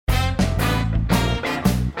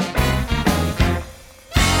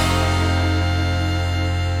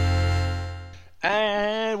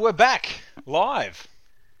And we're back live.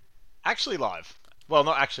 Actually live. Well,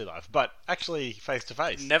 not actually live, but actually face to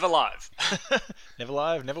face. Never live. Never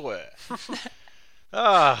live, never were.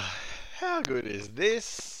 Ah, how good is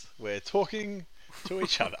this? We're talking to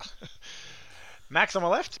each other. Max on my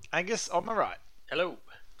left, Angus on my right. Hello.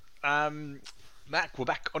 Mac, we're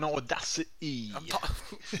back on Audacity.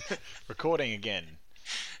 Recording again.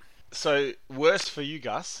 So, worst for you,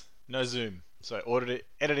 Gus, no Zoom. So,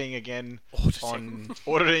 editing again on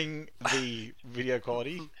auditing the video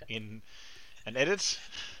quality in an edit.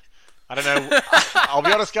 I don't know. I'll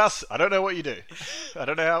be honest, Gus, I don't know what you do. I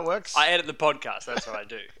don't know how it works. I edit the podcast, that's what I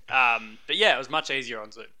do. But yeah, it was much easier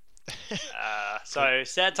on Zoom. So,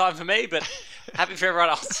 sad time for me, but happy for everyone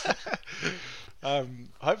else.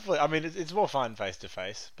 Hopefully, I mean, it's more fun face to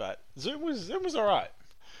face, but Zoom was alright.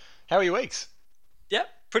 How are your weeks? Yeah,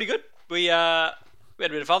 pretty good. We had a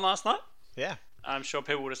bit of fun last night. Yeah. I'm sure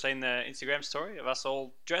people would have seen the Instagram story of us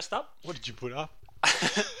all dressed up. What did you put up?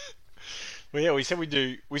 Well, yeah, we said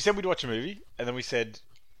we'd watch a movie, and then we said,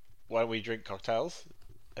 why don't we drink cocktails?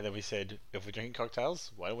 And then we said, if we're drinking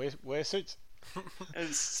cocktails, why don't we wear suits?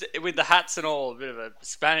 With the hats and all, a bit of a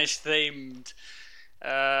Spanish themed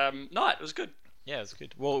night. It was good. Yeah, it was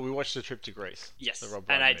good. Well, we watched The Trip to Greece. Yes, the Rob and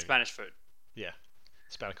Brydon ate movie. Spanish food. Yeah,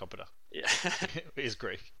 spanakopita. Yeah. It is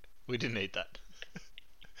Greek. We didn't eat that.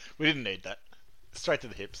 We didn't need that. Straight to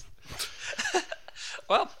the hips.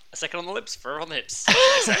 Well, a second on the lips, forever on the hips.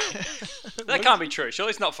 That can't be true. Surely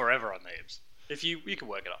it's not forever on the hips. If you can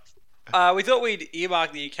work it off. We thought we'd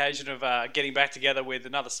earmark the occasion of getting back together with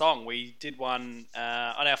another song. We did one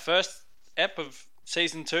on our first ep of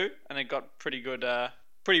season 2, and it got pretty good,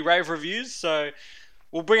 pretty rave reviews. So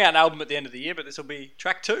we'll bring out an album at the end of the year, but this will be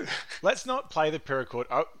track 2. Let's not play the pre-record.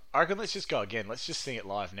 I reckon let's just go again. Let's just sing it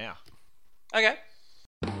live now. Okay.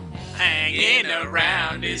 Hanging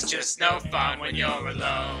around is just no fun when you're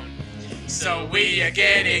alone. So we are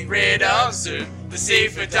getting rid of Zoom. The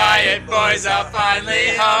seafood diet boys are finally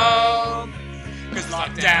home. Cause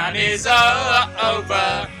lockdown is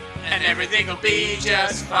over and everything will be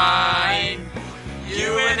just fine.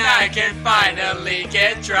 You and I can finally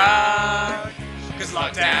get drunk. Cause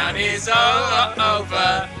lockdown is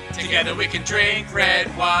over. Together we can drink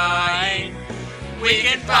red wine. We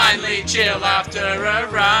can finally chill after a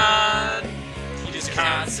run. You just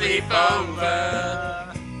can't sleep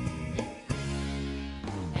over.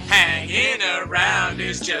 Hanging around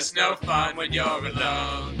is just no fun when you're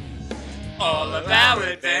alone. All of our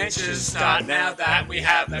adventures start now that we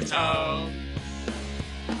have left home.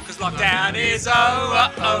 Cause lockdown is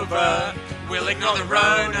over. We'll ignore the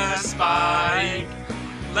Rona spike.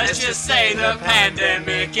 Let's just say the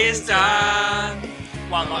pandemic is done.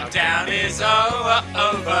 While lockdown is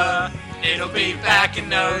over, it'll be back in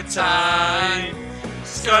no time.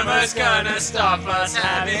 ScoMo's gonna stop us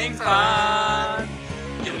having fun.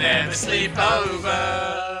 You'll never sleep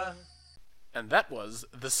over. And that was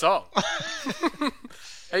the song. How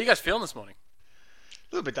are you guys feeling this morning?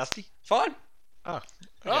 A little bit dusty. Fine. Oh. Okay.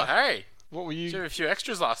 Oh, hey. What were Did you you? have a few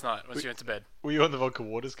extras last night once you went to bed? Were you on the vodka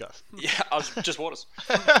waters, Gus? Yeah, I was just waters.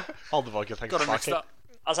 Hold the vodka. Thanks. Got them mixed up.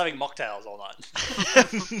 I was having mocktails all night.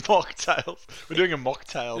 Mocktails. We're doing a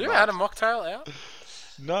mocktail. You night. ever had a mocktail out?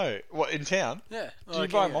 No. What, in town? Yeah. Did you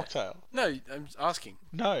buy a mocktail? No, I'm asking.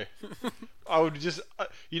 No. I would just...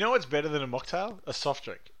 you know what's better than a mocktail? A soft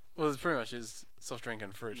drink. Well, it pretty much is soft drink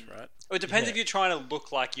and fruit, right? Well, it depends Yeah. if you're trying to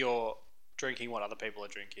look like you're drinking what other people are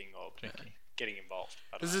drinking or getting involved.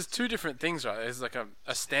 I don't Because know. there's two different things, right? There's like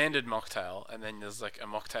a standard mocktail, and then there's like a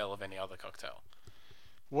mocktail of any other cocktail.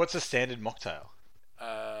 What's a standard mocktail?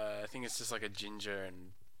 I think it's just like a ginger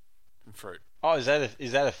and fruit. Oh, is that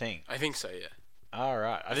a thing? I think so, yeah. All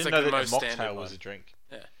right. I It's didn't like know the that a most standard mocktail was one. a drink.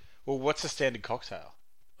 Yeah. Well, what's a standard cocktail?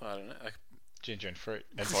 I don't know. Like, Ginger and fruit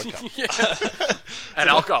and vodka. yeah. And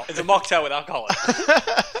alcohol. It's a mocktail with alcohol in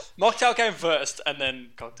it. Mocktail came first and then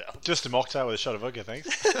cocktail. Just a mocktail with a shot of vodka, thanks.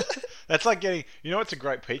 That's like getting... You know what's a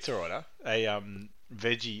great pizza order? A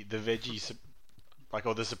veggie... Like,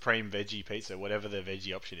 or the supreme veggie pizza, whatever the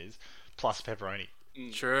veggie option is, plus pepperoni.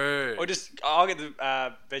 True. Or just, I'll get the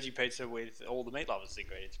veggie pizza with all the meat lovers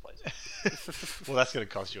ingredients, please. Well, that's going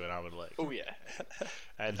to cost you an arm and leg. Oh, yeah.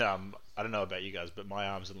 And I don't know about you guys, but my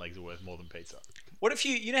arms and legs are worth more than pizza. What if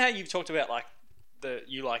you know how you've talked about, like,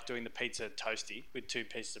 you like doing the pizza toasty with 2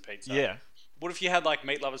 pieces of pizza? Yeah. What if you had, like,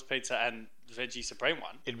 meat lovers pizza and the veggie supreme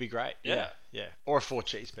one? It'd be great. Yeah. Yeah. Or a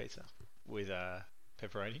 4-cheese pizza with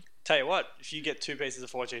pepperoni. Tell you what, if you get 2 pieces of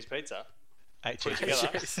 4-cheese pizza, 8 put it cheese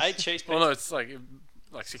together, cheese. 8 cheese pizza. Well, no, it's like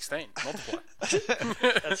 16. Multiply.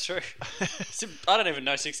 That's true. I don't even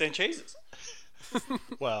know 16 cheeses.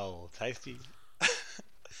 Well, tasty.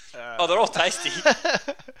 Oh, they're all tasty.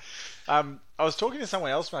 I was talking to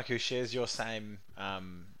someone else, Mac, who shares your same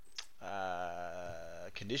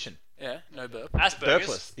condition. Yeah, no burp. Asperger's.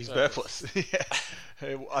 Burpless. He's burpless.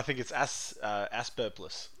 Yeah. I think it's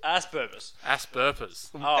Asburpless. Asperger's. Ass burpers.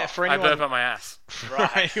 Oh, For I anyone, burp on my ass. for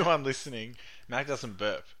Right. anyone listening, Mac doesn't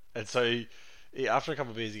burp, and so after a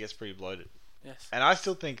couple of beers, he gets pretty bloated. Yes. And I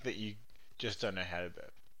still think that you just don't know how to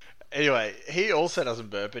burp. Anyway, he also doesn't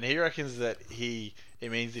burp, and he reckons that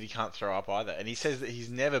it means that he can't throw up either. And he says that he's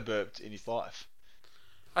never burped in his life.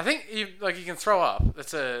 I think you can throw up.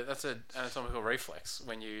 That's an anatomical reflex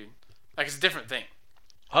when you it's a different thing.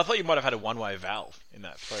 I thought you might have had a one-way valve in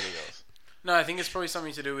that throat of yours. No, I think it's probably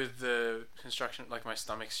something to do with the construction, like my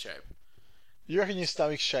stomach's shape. You reckon your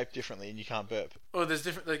stomach's shaped differently and you can't burp? Well, there's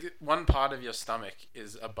different. One part of your stomach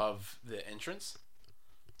is above the entrance,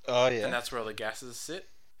 Oh yeah. and that's where all the gases sit.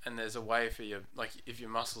 And there's a way for your if your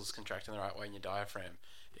muscles contract in the right way in your diaphragm,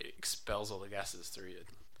 it expels all the gases through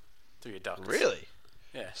your ducts. Really?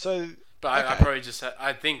 Yeah. So, But I okay. probably just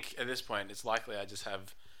I think at this point it's likely I just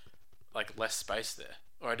have less space there,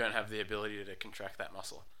 or I don't have the ability to contract that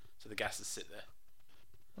muscle, so the gases sit there.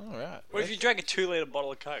 All right. What if you drank a 2-litre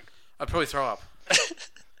bottle of Coke? I'd probably throw up.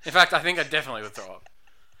 In fact, I think I definitely would throw up.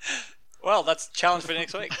 Well, that's a challenge for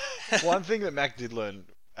next week. One thing that Mac did learn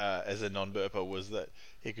as a non-burper was that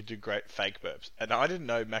he could do great fake burps, and I didn't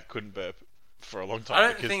know Mac couldn't burp for a long time. I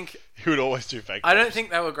don't because think he would always do fake. I burps. don't think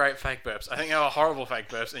they were great fake burps. I think they were horrible fake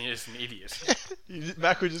burps, and you're just an idiot.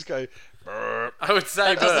 Mac would just go. Burp. I would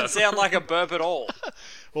say That doesn't burp. sound like a burp at all.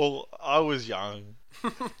 Well, I was young.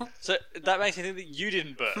 So that makes me think that you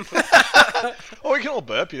didn't burp. Oh, we can all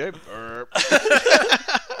burp, burp.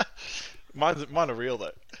 Mine are real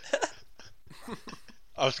though.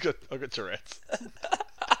 I've got Tourette's.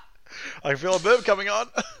 I can feel a burp coming on.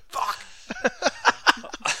 Fuck.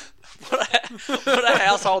 What a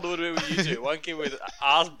household would it be with you two? One kid with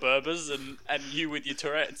arse burpers and you with your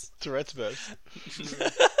Tourette's. Tourette's burps.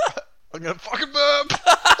 I'm gonna fucking burp.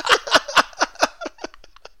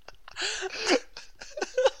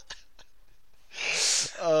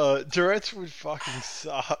 Tourette's would fucking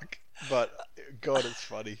suck, but God, it's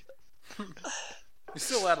funny. You're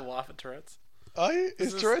still allowed to laugh at Tourette's.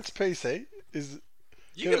 Is Tourette's PC?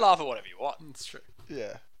 You can laugh at whatever you want. That's true.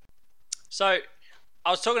 Yeah. So, I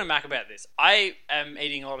was talking to Mac about this. I am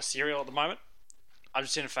eating a lot of cereal at the moment. I'm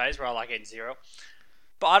just in a phase where I like eating cereal.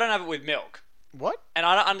 But I don't have it with milk. What? And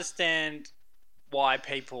I don't understand why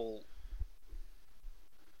people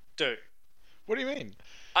do. What do you mean?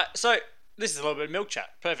 So, this is a little bit of milk chat.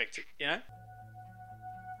 Perfect, you know?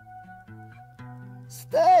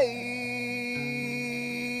 Stay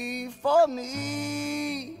for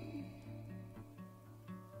me.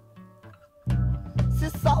 She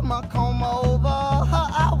saw my comb over her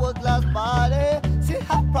hourglass body. She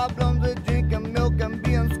had problems with drinking milk and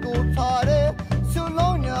being school tardy. She'll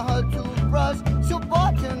loan you her toothbrush. She'll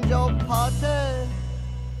bartend your party.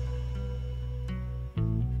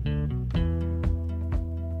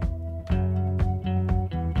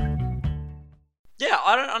 Yeah,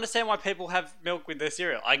 I don't understand why people have milk with their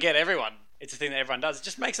cereal. I get everyone. It's a thing that everyone does. It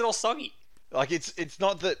just makes it all soggy. Like it's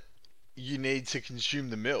not that you need to consume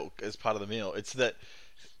the milk as part of the meal. It's that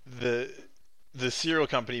the cereal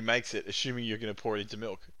company makes it assuming you're going to pour it into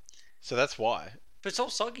milk. So that's why. But it's all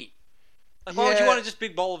soggy. Like, why would you Yeah. want a just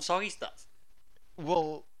big bowl of soggy stuff?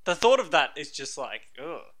 Well, The thought of that is just like,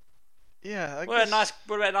 ugh. yeah. I What about guess-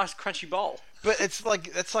 a nice crunchy bowl? But it's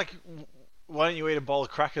like why don't you eat a bowl of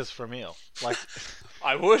crackers for a meal? Like,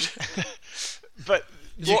 I would. but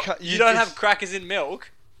you What? can't. You don't have crackers in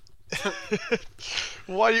milk.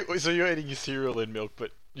 Why? So you're eating your cereal in milk,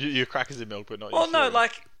 but your crackers in milk, but not. Well, your no, cereal.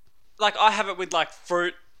 like I have it with like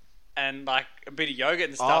fruit and like a bit of yogurt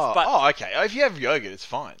and stuff. But okay. If you have yogurt, it's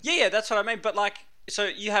fine. yeah, that's what I mean. But like, so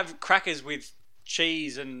you have crackers with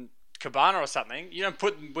cheese and cabana or something. You don't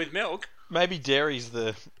put them with milk. Maybe dairy's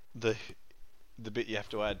the bit you have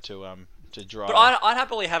to add to dry. But I'd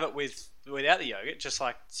happily have it without the yogurt, just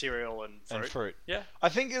like cereal and fruit. and fruit. Yeah. I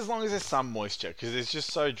think as long as there's some moisture, because it's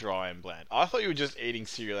just so dry and bland. I thought you were just eating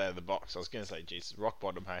cereal out of the box. I was going to say, Jesus, rock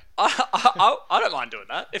bottom, hey. I don't mind doing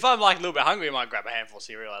that. If I'm like a little bit hungry, I might grab a handful of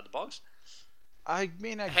cereal out of the box. I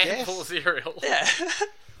mean, I Handful of guess. cereal. Yeah.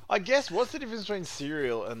 I guess. What's the difference between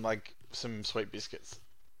cereal and like some sweet biscuits?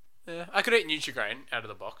 Yeah, I could eat Nutri-Grain out of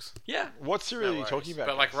the box. Yeah. What cereal No are you worries. talking about?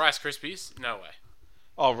 But like guys? Rice Krispies, no way.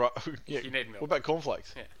 Oh, right. Yeah. You need milk. What about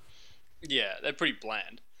cornflakes? Yeah. Yeah, they're pretty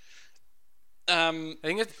bland. I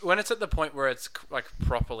think when it's at the point where it's like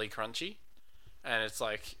properly crunchy, and it's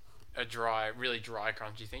like a really dry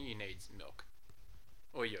crunchy thing, you need milk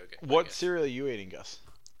or yogurt. I What guess. cereal are you eating, Gus?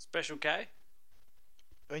 Special K.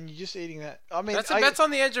 when you're just eating that. I mean, That's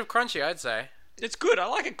on the edge of crunchy, I'd say. It's good. I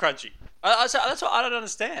like it crunchy. That's what I don't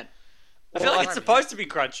understand. I feel like it's supposed to be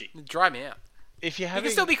crunchy. Dry me out. if you're You having,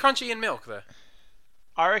 can still be crunchy in milk, though.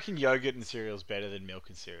 I reckon yogurt and cereal is better than milk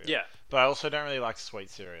and cereal. Yeah. But I also don't really like sweet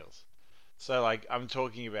cereals. So like I'm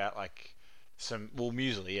talking about like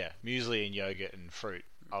muesli, yeah, muesli and yogurt and fruit.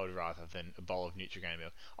 I would rather than a bowl of Nutri-Grain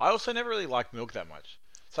milk. I also never really liked milk that much,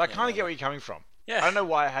 so I kind of get where you're coming from. Yeah. I don't know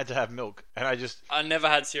why I had to have milk, and I never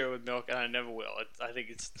had cereal with milk, and I never will. I think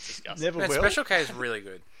it's disgusting. never Man, will. Special K is really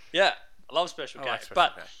good. Yeah, I love Special I K. like Special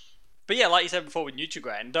but K. But yeah, like you said before with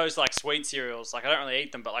Nutri-Grain, those like sweet cereals, like I don't really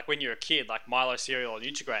eat them, but like when you're a kid, like Milo cereal or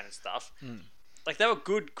Nutri-Grain and stuff, like they were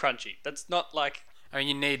good crunchy. That's not like... I mean,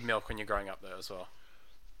 you need milk when you're growing up, though, as well.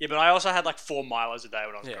 Yeah, but I also had like 4 Milos a day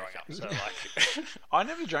when I was Yeah, growing okay. up, so like... I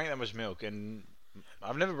never drank that much milk, and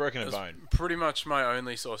I've never broken a It was bone. pretty much my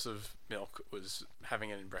only source of milk was having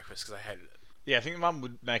it in breakfast because I hated it. Yeah, I think Mum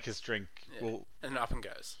would make us drink. Yeah. Well, And up and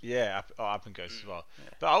goes. yeah, up and goes as well.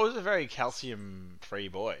 But I was a very calcium-free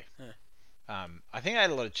boy. I think I had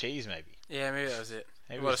a lot of cheese, maybe. Yeah, maybe that was it.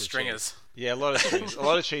 Maybe A it lot was of the stringers. Yeah, a lot of cheese. A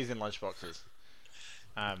lot of cheese in lunchboxes.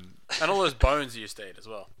 And all those bones you used to eat as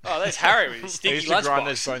well. Oh, there's Harry with his I sticky used to grind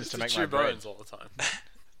those lunchbox. bones to make my Chew bread. bones all the time.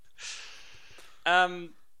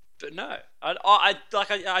 But no,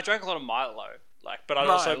 I drank a lot of Milo, like, but I'd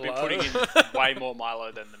also been Milo. putting in way more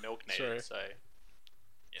Milo than the milk needed. True. So,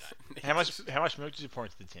 you know, How much milk did you pour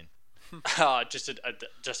into the tin? just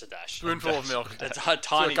a dash, Spoonful of milk. a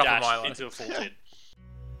tiny cup of dash Milo. into a full tin.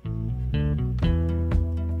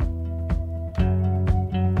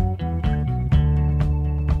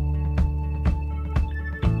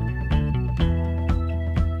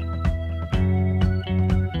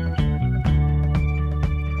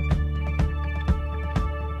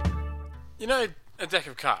 You know, a deck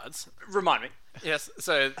of cards. Remind me. Yes,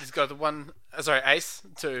 so he's got ace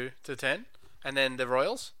to 10, and then the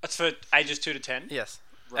royals. That's for ages 2 to 10. Yes,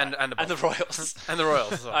 Right. and the and the Royals. and the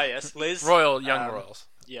royals. As well. Oh yes, Liz. Royal young royals.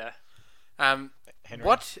 Yeah. Henry.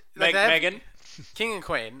 What? Like, they have Megan. King and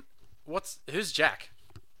Queen. Who's Jack?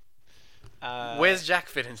 Uh, Where's Jack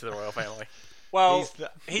fit into the royal family? Well, He's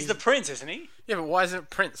he's the- the prince, isn't he? Yeah, but why isn't it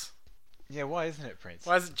Prince? Yeah, why isn't it Prince?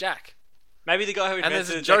 Why is it Jack? Maybe the guy who And invented there's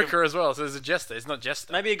a the deck of- Joker as well, so there's a Jester. It's not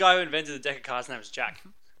Jester. Maybe a guy who invented the deck of cards' name was Jack.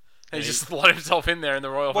 He just slot himself in there in the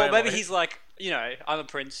royal Well, family. maybe he's like, I'm a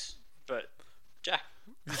prince, but Jack.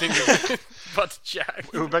 You think but Jack.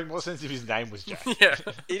 It would make more sense if his name was Jack. Yeah.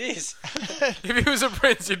 It is. If he was a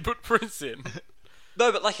prince, he'd put Prince in.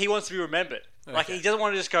 No, but like he wants to be remembered. Like Okay. he doesn't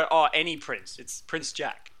want to just go, any prince. It's Prince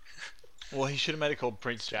Jack. Well, he should have made it called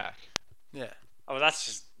Prince Jack. Yeah. Oh, that's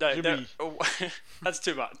just no. Should no be- oh, that's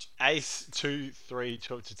too much. Ace 2, 3,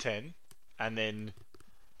 12 to 10, and then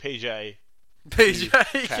PJ.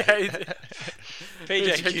 PJK.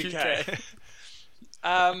 PJQK.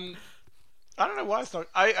 Um, I don't know why it's not.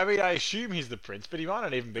 I mean, I assume he's the prince, but he might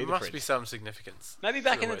not even be There the must prince. be some significance. maybe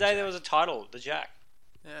back to in the word day Jack. there was a title, the Jack.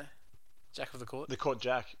 Yeah. Jack of the Court. The court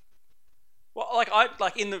Jack. Well,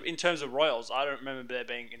 in terms of royals, I don't remember there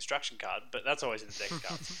being instruction card, but that's always in the deck of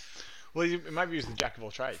cards. Well, maybe he was the Jack of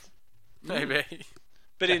all trades. Maybe.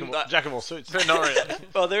 But Jack of all suits. But not really.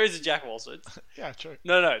 well, there is a Jack of all suits. Yeah, true.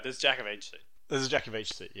 No, there's Jack of each suit. There's a Jack of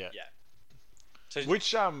each suit. Yeah. Yeah. So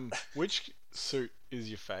Which suit is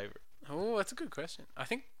your favorite? Oh, that's a good question. I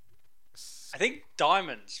think I think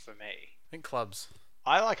diamonds for me. clubs.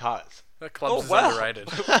 I like hearts. That clubs is wow. underrated.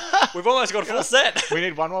 We've almost got a full set. We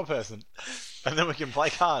need one more person, and then we can play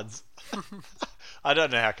cards. I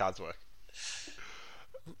don't know how cards work.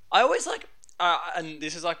 I always like, and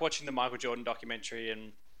this is like watching the Michael Jordan documentary,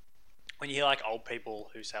 and when you hear like old people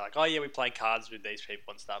who say like, "Oh yeah, we play cards with these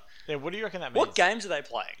people and stuff." Yeah, what do you reckon that means? What games are they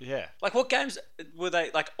playing? Yeah. Like what games were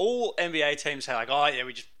they like? All NBA teams say like, "Oh yeah,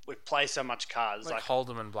 we play so much cards." like Like,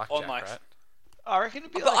 Hold'em and Blackjack, on, like, right? I reckon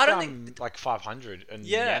it'd be But like, I don't like 500 and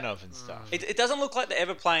Yeah. Yanov and stuff. it doesn't look like they're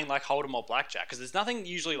ever playing like Hold'em or Blackjack because there's nothing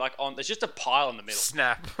usually like on. There's just a pile in the middle.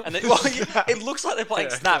 Snap. And they, it looks like they're playing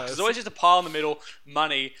Yeah, it Snap. does. There's always just a pile in the middle,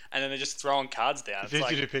 money, and then they're just throwing cards down. It's Did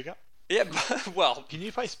like, you do pickup? yeah, well, Can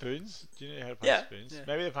you play spoons? Do you know how to play Yeah. spoons? Yeah.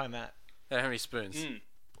 Maybe they're playing that. How many spoons?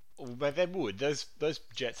 But they would. Those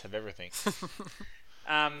Jets have everything.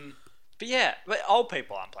 but yeah, but old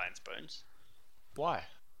people aren't playing spoons. Why?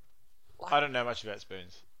 Like- I don't know much about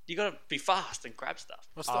spoons. You got to be fast and grab stuff.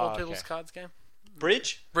 What's the Oh, old people's okay. cards game?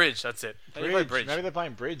 Bridge? Bridge, that's it. How do you play bridge? Maybe they're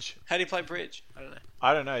playing bridge. How do you play bridge? I don't know.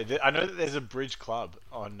 I don't know. I know that there's a bridge club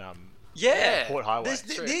on Yeah, Port Highway. There's,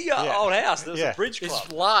 True. near your Yeah. old house. There's Yeah. a bridge club.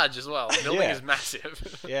 It's large as well. The building Yeah. is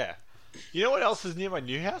massive. Yeah. You know what else is near my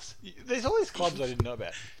new house? There's all these clubs I didn't know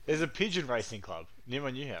about. There's a pigeon racing club near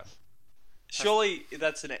my new house. Surely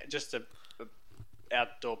that's just a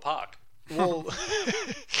outdoor park. Well,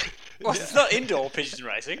 Well, it's not indoor pigeon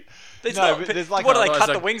racing. It's No, not, but there's like what do a- they it's cut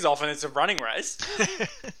the like- wings off and it's a running race?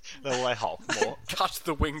 they'll lay hole more. Cut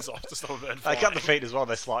the wings off to stop a bird They flying. cut the feet as well.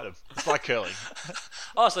 They slide them. It's like curling.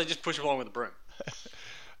 Oh, so they just push them along with a broom.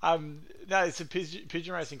 No, it's a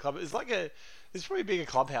pigeon racing club. It's like it's probably a bigger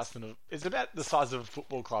clubhouse than it's about the size of a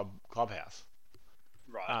football clubhouse.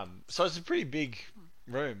 Right. So it's a pretty big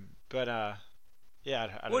room. But yeah, I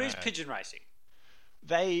don't know. What is pigeon racing?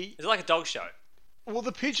 They Is it like a dog show? well,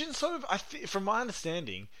 the pigeon sort of. From my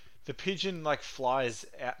understanding, the pigeon like flies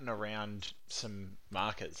out and around some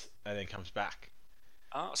markers and then comes back.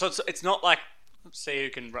 Oh, so it's not like see who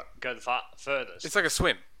can go the furthest. It's like a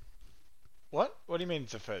swim. What? What do you mean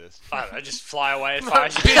the furthest? I don't know, just fly away as far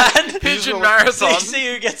as you can. Pigeon marathon. See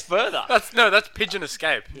who gets further. That's pigeon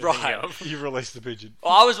escape. you're Right. thinking of. You release the pigeon.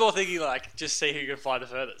 Well, I was more thinking like just see who can fly the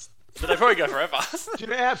furthest. But they probably go forever. Do you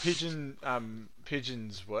know how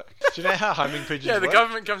pigeons work? Do you know how homing pigeons Yeah, the work?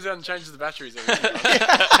 government comes out and changes the batteries every few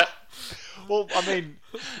months. Well, I mean,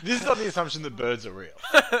 this is on the assumption that birds are real,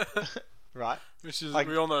 right? Which is Like-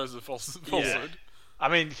 we all know is a falsehood. I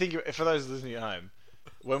mean, for those listening at home,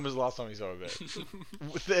 when was the last time you saw a bird?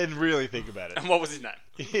 Then really think about it. And what was his name?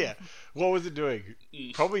 Yeah, what was it doing?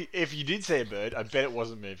 Probably, if you did see a bird, I bet it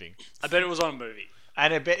wasn't moving. I bet it was on a movie.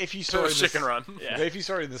 And I bet if you saw it in Chicken the, Run. Yeah. I bet if you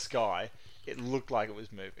saw it in the sky, it looked like it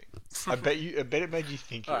was moving. I bet it made you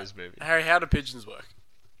think it was moving. Harry, how do pigeons work?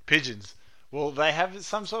 Pigeons. Well, they have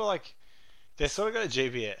some sort of like, they've sort of got a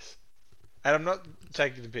GPS. And I'm not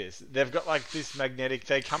taking the piss. They've got like this magnetic,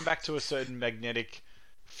 they come back to a certain magnetic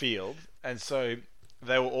field, and so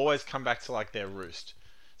they will always come back to like their roost.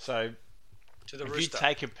 So To the if rooster.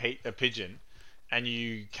 you take a pigeon and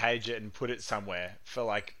you cage it and put it somewhere for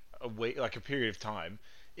like a week, like a period of time,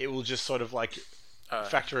 it will just sort of like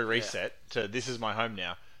factory reset to this is my home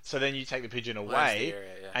now. So then you take the pigeon away the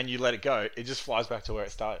area, yeah. and you let it go. It just flies back to where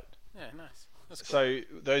it started. Yeah, nice. That's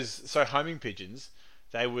cool. So homing pigeons,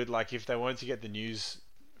 they would like if they wanted to get the news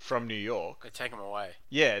from New York. They take them away.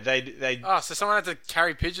 Yeah, they. Oh, so someone had to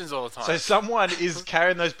carry pigeons all the time. So someone is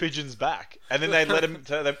carrying those pigeons back, and then they let them.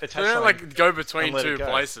 They attach They don't something- like go between and let two it go.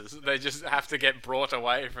 places. They just have to get brought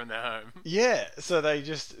away from their home. Yeah, so they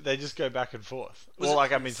just go back and forth.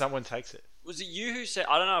 I mean, someone takes it. Was it you who said?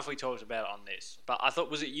 I don't know if we talked about it on this, but I thought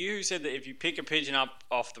was it you who said that if you pick a pigeon up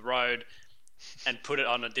off the road and put it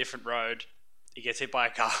on a different road, it gets hit by a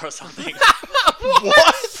car or something?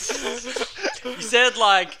 What? You said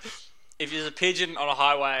like if there's a pigeon on a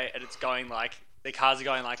highway and it's going like the cars are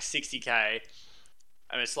going like 60k, I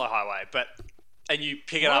mean it's slow highway, and you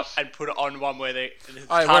pick it up and put it on one where the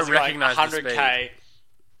Oh, it cars won't are going recognise the 100k,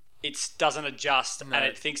 it doesn't adjust and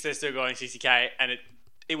it thinks they're still going 60k and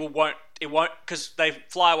it won't because they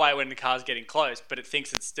fly away when the car's getting close, but it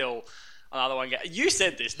thinks it's still another one. You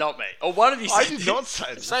said this, not me, or one of you said I did this. not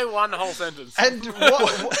say this. Say one whole sentence. And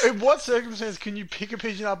in what circumstance can you pick a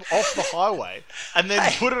pigeon up off the highway and then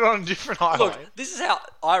put it on a different highway? Look, this is how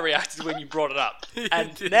I reacted when you brought it up,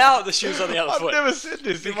 and now the shoe's on the other I've foot. never said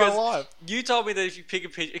this in my Because life. you told me that if you pick a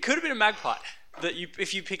pigeon, it could have been a magpie. That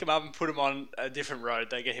if you pick them up and put them on a different road,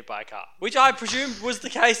 they get hit by a car, which I presumed was the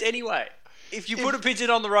case anyway. If you put a pigeon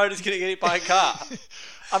on the road, it's going to get hit by a car.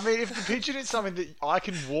 I mean, if the pigeon is something that I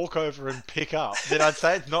can walk over and pick up, then I'd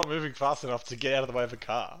say it's not moving fast enough to get out of the way of a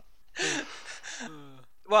car.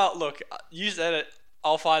 Well, look, you said it.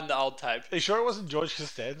 I'll find the old tape. Are you sure it wasn't George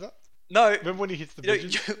Costanza? No, Remember when he hits the you know,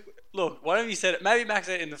 pigeon? look, one of you said it. Maybe Max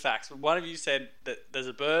said it in the facts, but one of you said that there's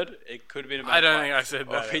a bird. It could have been a magpie. I don't think I said or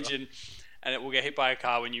that a ever. pigeon, and it will get hit by a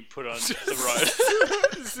car when you put it on the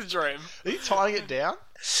road. It's a dream. Are you tying it down?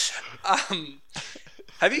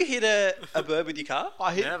 Have you hit a bird with your car?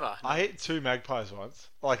 I hit Never. I hit 2 magpies once,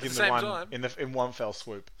 like in the the same one time? in one fell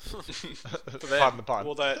swoop. Then- Pardon the pun.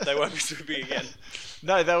 Well, they won't be swooping again.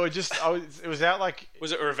 No, they were just. It was out like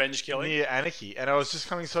Was it a revenge killing? near Anarchy, and I was just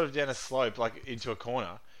coming sort of down a slope, like into a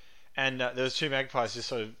corner, and there was 2 magpies just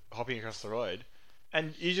sort of hopping across the road,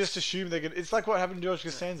 and you just assume they're gonna. It's like what happened to George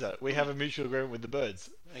Costanza. We have a mutual agreement with the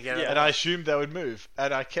birds, Again, Yeah. and I assumed they would move,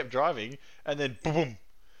 and I kept driving, and then boom, boom,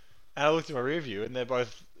 and I looked at my rear view, and they're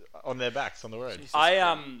both on their backs on the road.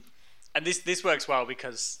 And this works well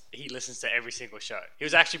because he listens to every single show. He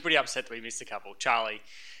was actually pretty upset that we missed a couple. Charlie,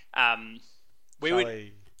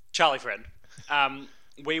 Charlie friend.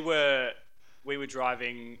 We were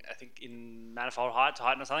driving, I think in Manifold Heights or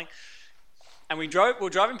Heighton or something, and we were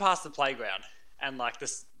driving past the playground and like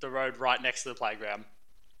the road right next to the playground,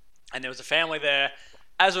 and there was a family there.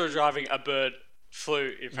 As we were driving, a bird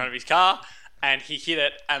flew in front of his car. And he hit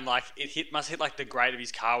it, and like must hit like the grate of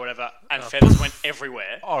his car, or whatever, and feathers went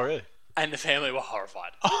everywhere. Oh, really? And the family were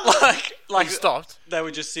horrified. Like stopped. They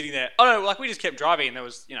were just sitting there. Oh no, like we just kept driving and there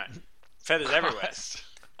was, feathers everywhere.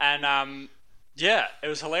 And yeah, it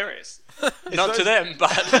was hilarious. Not to them,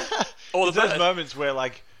 but all the those birds. moments where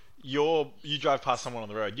like you drive past someone on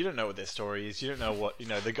the road, you don't know what their story is, you don't know what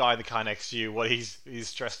the guy in the car next to you, what he's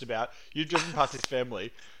stressed about. You've driven past his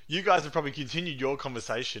family. You guys have probably continued your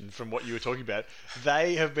conversation from what you were talking about.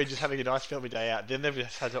 They have been just having a nice family day out. Then they've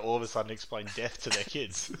just had to all of a sudden explain death to their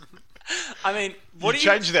kids. I mean, you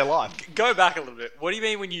changed their life. Go back a little bit. What do you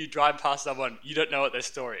mean when you drive past someone, you don't know what their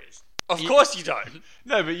story is? Of course you don't.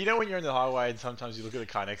 No, but when you're in the highway and sometimes you look at the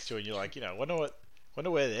car next to you and you're like,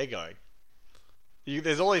 wonder where they're going.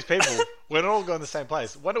 There's all these people. We're not all going to the same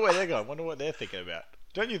place. Wonder where they're going. Wonder what they're thinking about.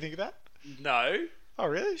 Don't you think of that? No. Oh,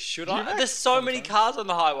 really? Should I? There's so many cars on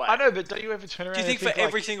the highway. I know, but don't you ever turn around Do you think for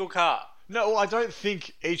every single car? No, well, I don't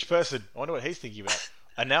think each person. I wonder what he's thinking about.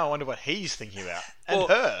 And now I wonder what he's thinking about. And Well,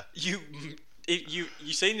 her. You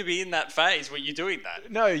seem to be in that phase where you're doing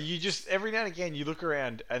that. No, you just, every now and again, you look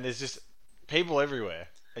around and there's just people everywhere.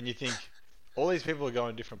 And you think, all these people are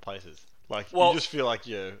going different places. Like, you just feel like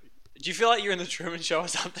you're... Do you feel like you're in the Truman Show or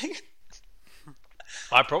something?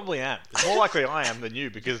 I probably am. It's more likely I am than you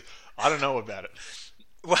because I don't know about it.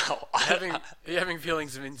 Well, Are you having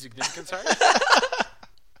feelings of insignificance, sorry?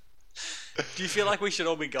 Do you feel like we should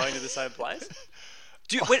all be going to the same place?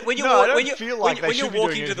 When you're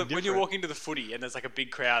walking to the footy and there's like a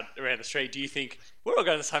big crowd around the street, do you think we're all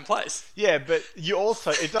going to the same place? Yeah, but you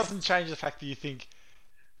also, it doesn't change the fact that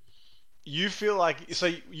you feel like,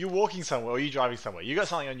 so you're walking somewhere or you're driving somewhere, you got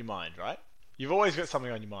something on your mind, right? You've always got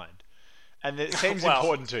something on your mind. And it seems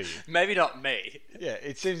important to you. Maybe not me. Yeah,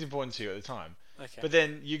 it seems important to you at the time. Okay. But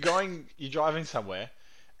then you're driving somewhere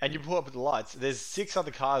and you pull up at the lights, there's 6 other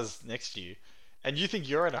cars next to you and you think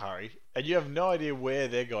you're in a hurry and you have no idea where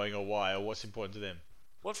they're going or why or what's important to them.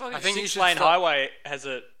 What fucking 6-lane highway has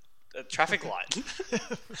a traffic light?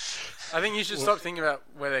 I think you should stop thinking about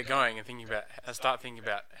where they're going and start thinking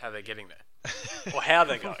about how they're getting there. Or how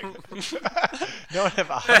they're going. No one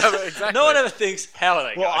ever asks. Exactly. No one ever thinks, how are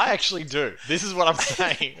they going? Well, I actually do. This is what I'm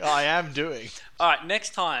saying. I am doing. Alright,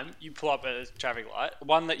 next time you pull up at a traffic light,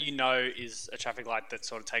 one that you know is a traffic light that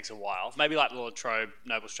sort of takes a while, maybe like the Lord Trobe,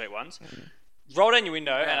 Noble Street ones, roll down your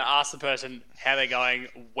window and ask the person how they're going,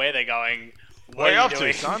 where they're going, what are you up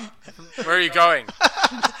doing? to, son? Where are you going?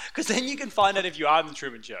 Because then you can find out if you are in the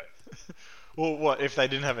Truman Show. Well, what if they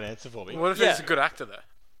didn't have an answer for me? What if there's a good actor there?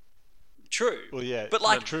 True. Well, yeah, but no,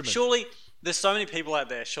 like, Truman. surely there's so many people out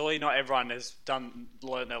there. Surely not everyone has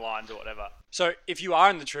learned their lines or whatever. So if you are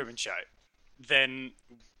in the Truman Show, then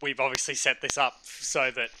we've obviously set this up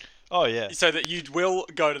so that you will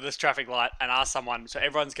go to this traffic light and ask someone. So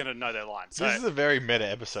everyone's going to know their lines. So This is a very meta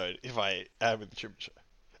episode. If I am in the Truman Show,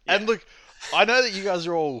 and look, I know that you guys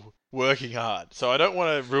are all working hard, so I don't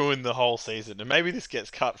want to ruin the whole season. And maybe this gets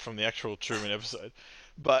cut from the actual Truman episode,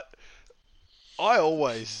 but I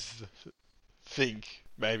always think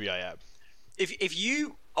maybe I am. if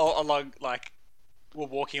you are like were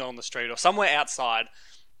walking on the street or somewhere outside,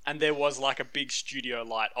 and there was like a big studio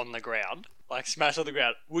light on the ground, like smashed on the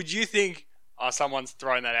ground, would you think, oh, someone's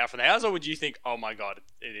thrown that out from the house, or would you think, oh my god,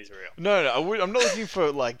 it is real? No, I'm not looking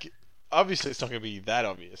for like. Obviously, it's not going to be that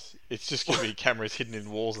obvious. It's just going to be cameras hidden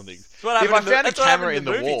in walls and things. If I found a camera in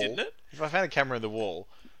the wall, if I found a camera in the wall,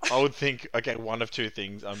 I would think, okay, one of two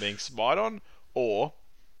things: I'm being spied on, or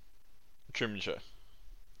Truman Show.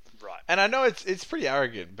 Right. And I know it's pretty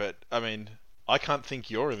arrogant, but I mean, I can't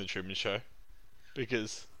think you're in the Truman Show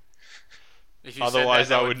because If you otherwise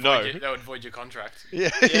said I would know. That would void your contract.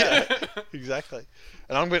 Yeah, exactly.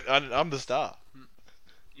 And I'm the star.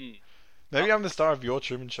 Maybe I'm the star of your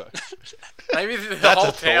Truman Show. Maybe the That's whole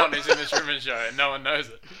a town thought. is in the Truman Show and no one knows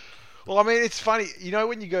it. Well, I mean, it's funny. You know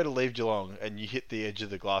when you go to leave Geelong and you hit the edge of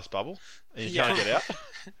the glass bubble and you can't get out?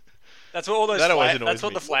 That's what all those. That always That's annoys what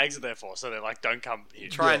me. the flags are there for. So they're like, don't come here.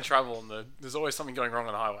 Try and travel, and there's always something going wrong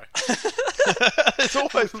on the highway. It's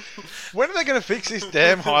always. When are they going to fix this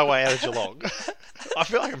damn highway out of Geelong? I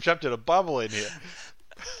feel like I'm trapped in a bubble in here.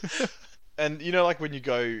 And you know, like when you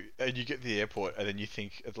go and you get to the airport, and then you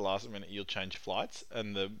think at the last minute you'll change flights,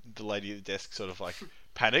 and the lady at the desk sort of like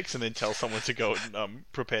panics, and then tells someone to go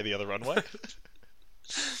and prepare the other runway.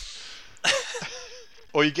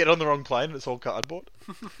 Or you get on the wrong plane and it's all cardboard.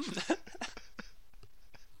 It's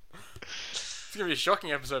going to be a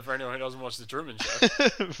shocking episode for anyone who doesn't watch The Truman Show.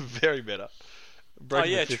 Very better. Oh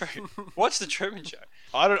yeah, true. Watch the Truman Show.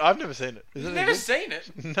 I've never seen it. Is it You've any never good? seen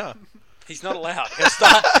it? No. He's not allowed.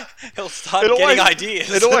 He'll start getting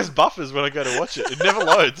ideas. It always buffers when I go to watch it. It never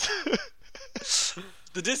loads.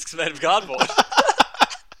 The disc's made of cardboard.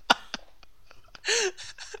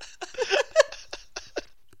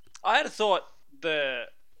 had a thought the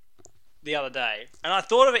other day, and I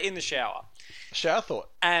thought of it in the shower. Shower thought.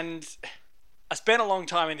 And I spent a long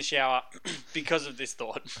time in the shower because of this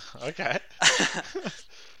thought. Okay.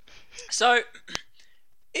 So,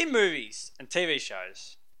 in movies and TV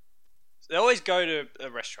shows, they always go to a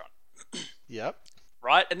restaurant, Yep.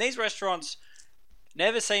 right? And these restaurants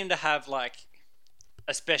never seem to have like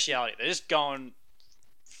a speciality. They're just going,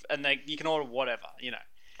 and you can order whatever, you know.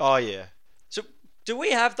 Oh yeah. So, do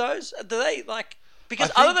we have those? Do they like? Because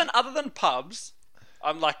I think- other than pubs,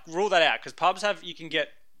 I'm like rule that out because pubs you can get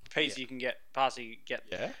pizza, you can get pasta, you can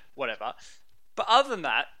get whatever. But other than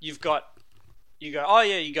that, you go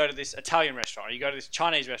to this Italian restaurant, or you go to this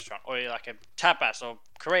Chinese restaurant, or you're like a tapas or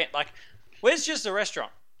Korean. Like, where's just a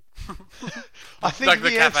restaurant? I think Like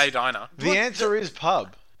the cafe diner. The answer is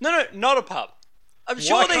pub. No, not a pub. I'm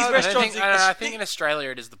sure Why these can't- restaurants. I think in Australia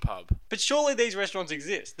it is the pub. But surely these restaurants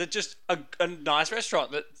exist. They're just a nice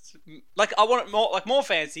restaurant that, like, I want it more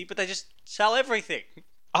fancy, but they just sell everything.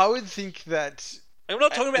 I would think that I'm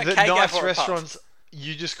not talking about the cake nice or a pub, restaurants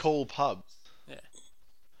you just call pubs.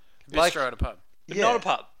 Bistro Like- at a pub. but not a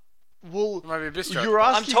pub. Well, Maybe a bistro. you're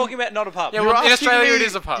I'm asking. talking about not a pub. Yeah, you're well, in asking Australia me- it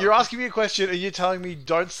is a pub. You're asking me a question, and you're telling me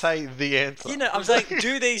don't say the answer. You know, I'm saying,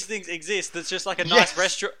 do these things exist? That's just like a Yes.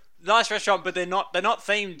 nice restaurant, but they're not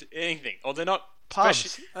themed anything, or they're not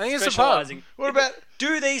Pubs. I think it's a pub. specializing. What about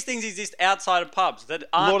Do these things exist outside of pubs that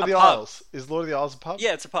aren't Lord of a the pub? Isles? Is Lord of the Isles a pub?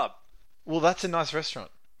 Yeah, it's a pub. Well, that's a nice restaurant.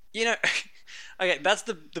 You know, okay, that's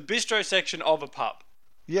the bistro section of a pub.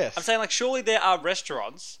 Yes. I'm saying, like, surely there are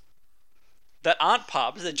restaurants that aren't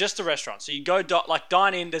pubs; they're just a restaurant. So you go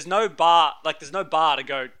dine in. There's no bar. Like, there's no bar to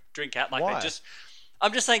go drink at. Like, Why?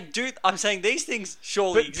 I'm just saying, dude. I'm saying these things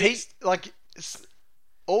surely but exist.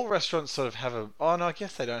 all restaurants sort of have a. Oh no, I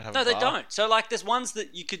guess they don't have. No, a they bar. don't. So, like, there's ones that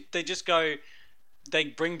they just go, they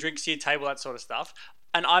bring drinks to your table, that sort of stuff.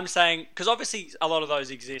 And I'm saying, because obviously a lot of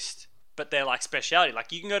those exist, but they're like speciality.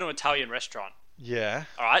 Like, you can go to an Italian restaurant, Yeah.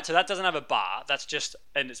 all right? So that doesn't have a bar. That's just,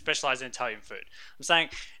 and it specializes in Italian food. I'm saying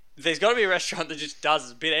there's got to be a restaurant that just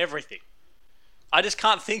does a bit of everything. I just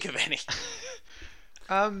can't think of any.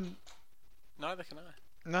 Neither can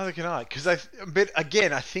I. Neither can I. But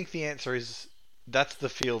again, I think the answer is that's the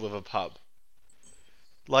field of a pub.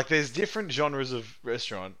 Like, there's different genres of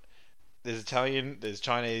restaurant. There's Italian. There's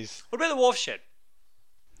Chinese. What about the Wharf Shed?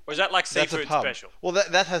 Or is that like That's a seafood pub. special? Well,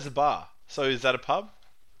 that has a bar. So is that a pub?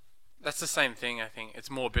 That's the same thing, I think. It's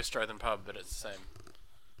more bistro than pub, but it's the same.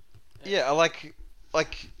 Yeah, like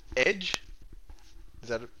Edge.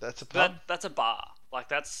 That's a pub? That's a bar. Like,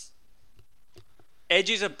 that's... Edge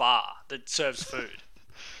is a bar that serves food.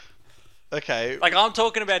 Okay. Like, I'm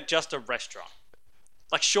talking about just a restaurant.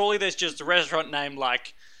 Like, surely there's just a restaurant named,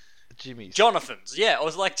 like, Jimmy's. Jonathan's. Yeah, or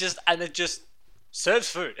it's like just... And it just serves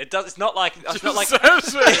food. It's not like... It's not like...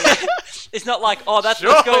 Serves food. It's not like, oh, let's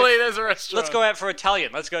Surely go... there's a restaurant. Let's go out for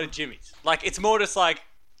Italian. Let's go to Jimmy's. Like, it's more just like,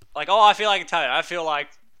 oh, I feel like Italian. I feel like,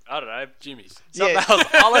 I don't know, Jimmy's. something Yeah. else.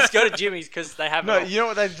 Oh, let's go to Jimmy's because they have it No, all. you know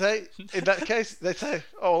what they'd say? In that case, they'd say,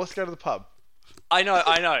 oh, let's go to the pub. I know.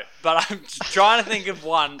 But I'm just trying to think of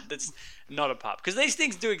one that's not a pub. Because these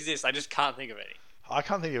things do exist. I just can't think of any. I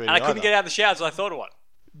can't think of any And I couldn't either. get out of the shower, so I thought of one.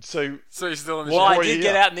 So, So you're still in the Well, shower? I did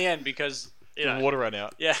get out in the end because, you the know. water ran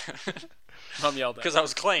out. Yeah. Mum yelled at Because I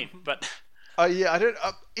was clean. But Oh, yeah, I don't...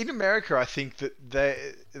 in America, I think that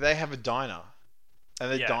they have a diner.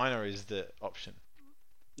 And the Yeah. diner is the option.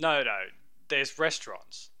 no. There's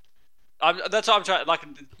restaurants. That's what I'm trying... Like,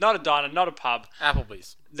 not a diner, not a pub.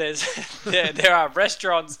 Applebee's. There are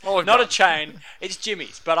restaurants, Oh, not no. a chain. It's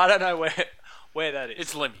Jimmy's, but I don't know where that is.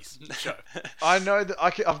 It's Lemmy's. Show. I know that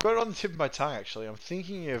I've got it on the tip of my tongue, actually. I'm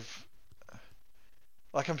thinking of...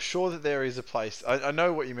 Like, I'm sure that there is a place. I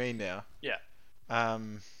know what you mean now. Yeah.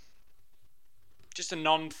 Just a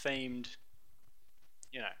non-themed,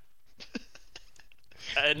 you know,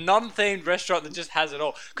 a non-themed restaurant that just has it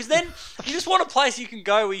all. Because then you just want a place you can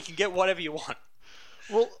go where you can get whatever you want.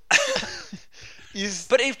 Well...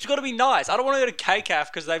 But it's got to be nice. I don't want to go to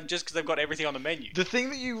K-Caf because they've got everything on the menu. The thing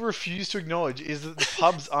that you refuse to acknowledge is that the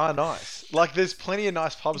pubs are nice. Like, there's plenty of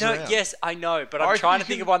nice pubs No, around. yes, I know, but I I'm reckon trying you to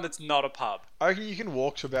think can- of one that's not a pub. I reckon you can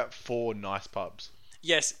walk to about 4 nice pubs.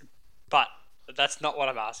 Yes, but that's not what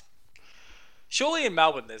I'm asking. Surely in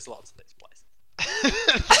Melbourne there's lots of these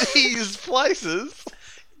places. These places?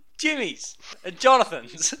 Jimmy's and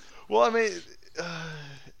Jonathan's. Well, I mean...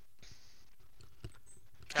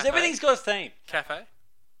 Because everything's got a theme. Cafe?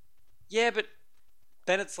 Yeah, but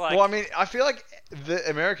then it's like... Well, I mean, I feel like the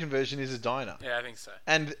American version is a diner. Yeah, I think so.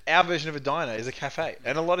 And our version of a diner is a cafe.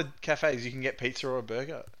 And a lot of cafes, you can get pizza or a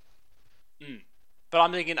burger. But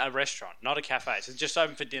I'm thinking a restaurant, not a cafe. So it's just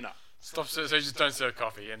open for dinner. Stop. So you just don't serve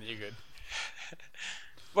coffee, and you're good.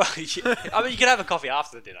 Well, I mean, you can have a coffee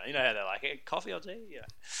after the dinner. You know how they're like, hey, coffee or tea?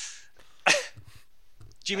 Yeah.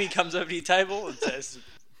 Jimmy comes over to your table and says,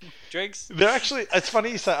 drinks? They're actually, it's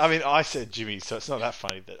funny you say, I mean, I said Jimmy, so it's not that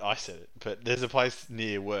funny that I said it, but there's a place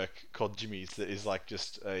near work called Jimmy's that is like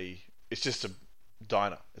it's just a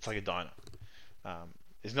diner. It's like a diner.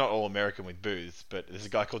 It's not all American with booths, but there's a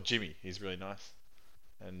guy called Jimmy. He's really nice.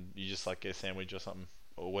 And you just like get a sandwich or something,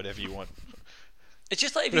 or whatever you want. It's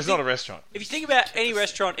just like, But it's not a restaurant. if you think about any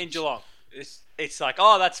restaurant in Geelong, it's like,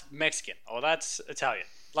 oh, that's Mexican, or that's Italian.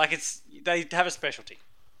 Like, they have a specialty.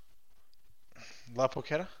 La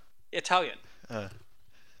Porchetta? Italian.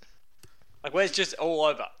 Like, where's just all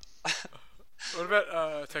over? What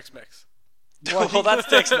about Tex-Mex? Well, that's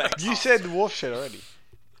Tex-Mex. You said Wharf Shed already.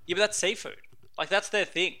 Yeah, but that's seafood. Like, that's their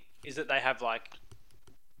thing, is that they have, like,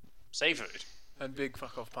 seafood. And big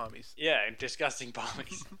fuck off palmies. Yeah, and disgusting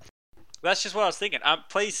palmies. That's just what I was thinking.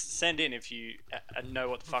 Please send in if you know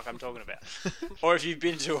what the fuck I'm talking about. Or if you've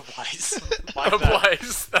been to a place. Like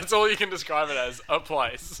place. That's all you can describe it as. A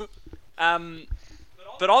place.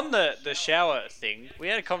 But on the shower thing, we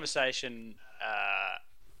had a conversation,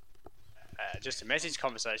 just a message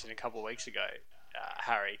conversation a couple of weeks ago,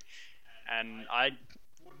 Harry, and I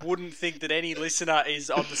wouldn't think that any listener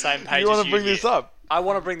is on the same page. You want as to bring this up? I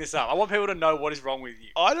want to bring this up. I want people to know what is wrong with you.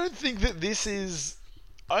 I don't think that this is...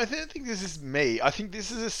 I don't think this is me. I think this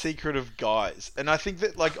is a secret of guys. And I think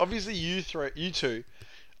that, like, obviously you two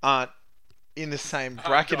aren't in the same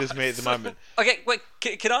bracket as me at the moment. Okay, wait,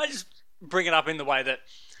 can I just bring it up in the way that...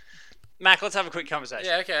 Mac, let's have a quick conversation.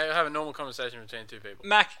 Yeah, okay. I'll have a normal conversation between two people.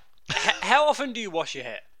 Mac, how often do you wash your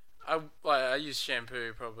hair? I use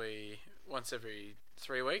shampoo probably once every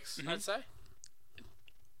 3 weeks, I'd say.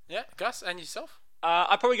 Yeah, Gus, and yourself?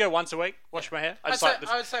 I probably go once a week, wash my hair. I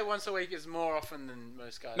would say once a week is more often than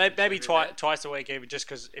most guys. Maybe twice a week even, just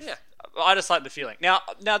because I just like the feeling. Now,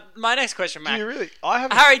 my next question, Mac. Do you really? I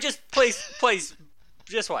have. Harry, just please,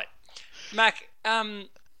 just wait. Mac, how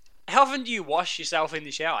often do you wash yourself in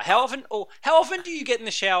the shower? How often do you get in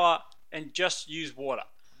the shower and just use water?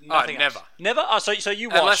 Nothing never. Else? Never? Oh, so you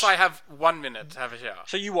wash. Unless I have 1 minute to have a shower.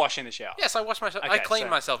 So you wash in the shower? Yes, I wash myself. Okay, I clean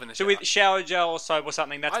myself in the shower. So with shower gel or soap or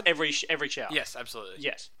something, that's every shower? Yes, absolutely.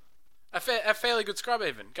 Yes. A fairly good scrub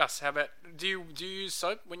even. Gus, how about... Do you use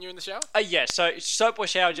soap when you're in the shower? Yeah, so soap or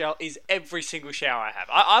shower gel is every single shower I have.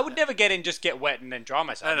 I would never get in, just get wet and then dry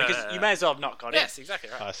myself. You may as well have not got in. Yes, exactly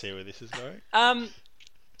right. I see where this is going.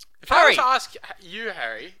 If I were to ask you,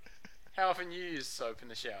 Harry, how often you use soap in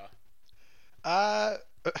the shower? I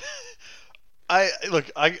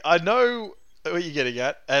know what you're getting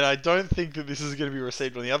at, and I don't think that this is going to be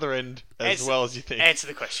received on the other end as well as you think. Answer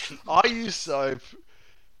the question. I use soap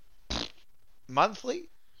monthly.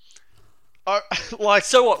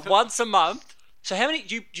 So what? Once a month? So how many?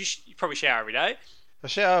 You probably shower every day.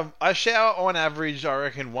 I shower on average, I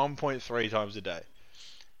reckon 1.3 times a day.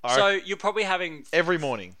 So you're probably having every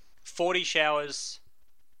morning 40 showers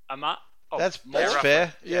a month. Oh, that's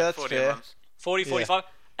fair. Yeah, that's 40 fair. 40, 45,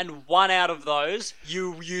 and one out of those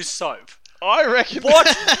you use soap. I reckon. What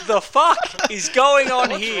the fuck is going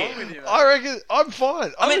on here? What's wrong with you, I reckon I'm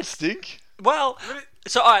fine. I don't stink. Well,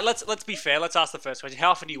 so all right, let's be fair. Let's ask the first question.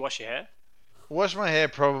 How often do you wash your hair? Wash my hair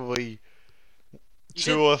probably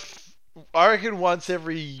I reckon once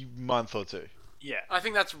every month or two. Yeah, I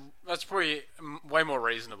think that's probably way more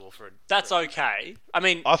reasonable for it. that's okay. I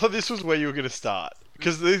mean, I thought this was where you were going to start.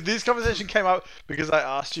 Because this conversation came up because I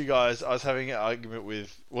asked you guys, I was having an argument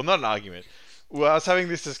with... Well, not an argument. Well, I was having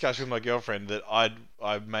this discussion with my girlfriend that I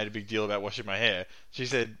made a big deal about washing my hair. She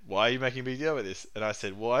said, why are you making a big deal about this? And I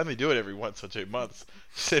said, well, I only do it every once or 2 months.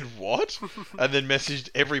 She said, what? And then messaged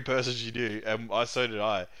every person she knew, and so did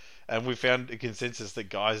I. And we found a consensus that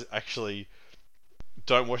guys actually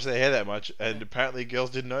don't wash their hair that much, and apparently girls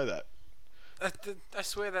didn't know that. I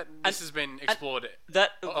swear that this has been explored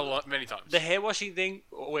many times. the hair washing thing,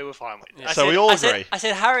 we were fine with. Yeah. We all agree. I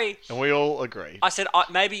said, Harry... And we all agree. I said,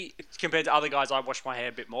 maybe compared to other guys, I wash my hair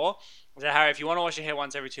a bit more. I said, Harry, if you want to wash your hair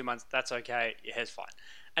once every 2 months, that's okay. Your hair's fine.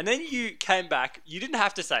 And then you came back. You didn't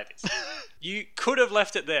have to say this. You could have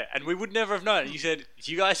left it there, and we would never have known. You said,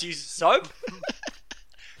 do you guys use soap?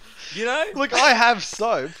 You know? Look, I have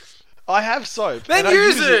soap. Then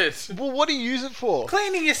use it! Well, what do you use it for?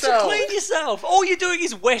 Cleaning To yourself! clean yourself. All you're doing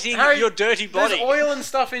is wetting Harry, your dirty body. There's oil and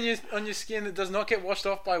stuff on your skin that does not get washed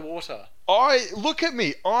off by water. Look at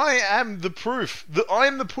me. I am the proof. I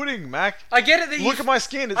am the pudding, Mac. I get it that Look at my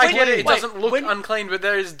skin. It's I get it. clean. It doesn't look unclean, but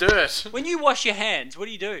there is dirt. When you wash your hands, what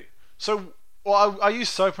do you do? So, well, I use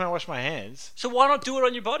soap when I wash my hands. So why not do it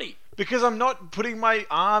on your body? Because I'm not putting my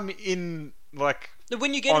arm in, like...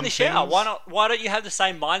 When you get in on the shower, things. why not? Why don't you have the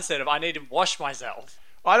same mindset of I need to wash myself?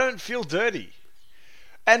 I don't feel dirty.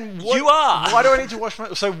 And what, You are. Why do I need to wash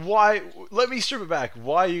my? So why? Let me strip it back.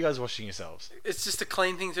 Why are you guys washing yourselves? It's just a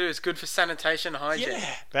clean thing to do. It's good for sanitation, hygiene.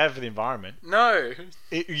 Yeah. Bad for the environment. No.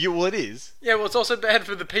 Well, it is. Yeah, well, it's also bad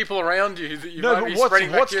for the people around you that you No, might but be what's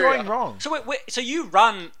spreading bacteria. going wrong? So so you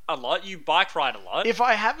run a lot, you bike ride a lot. If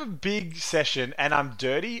I have a big session and I'm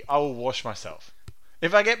dirty, I will wash myself.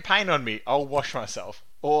 If I get paint on me, I'll wash myself.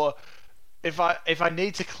 Or if I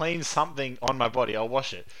need to clean something on my body, I'll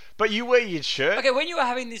wash it. But you wear your shirt. Okay, when you were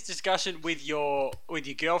having this discussion with your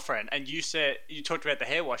girlfriend and you talked about the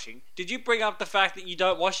hair washing, did you bring up the fact that you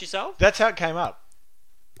don't wash yourself? That's how it came up.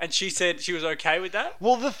 And she said she was okay with that?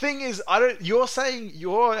 Well, the thing is, you're saying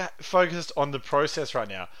you're focused on the process right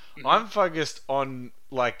now. Mm-hmm. I'm focused on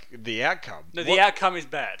like the outcome. No, the outcome is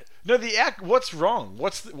bad. No, what's wrong?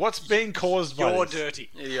 What's being caused by You're this? dirty.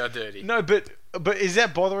 Yeah, you're dirty. No, but is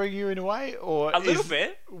that bothering you in a way, or A little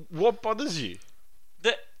bit. What bothers you?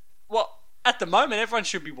 Well, at the moment, everyone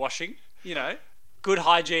should be washing. You know, good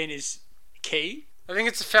hygiene is key. I think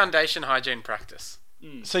it's a foundation hygiene practice.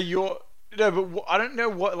 So I don't know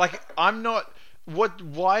what. Like, I'm not. What?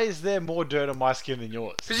 Why is there more dirt on my skin than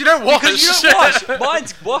yours? Because you don't wash. Because you don't wash.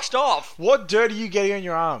 Mine's washed off. What dirt are you getting on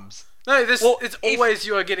your arms? No, it's if- always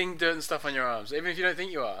you are getting dirt and stuff on your arms, even if you don't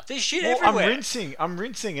think you are. There's shit Well, everywhere. I'm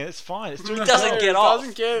rinsing it. It's fine. It's doing It doesn't get off.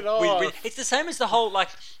 Doesn't get off. It's the same as the whole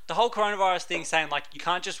coronavirus thing, saying like you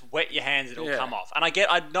can't just wet your hands and it'll Yeah. come off. And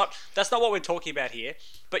that's not what we're talking about here.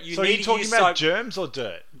 But you So are need you to talking use about soap. germs or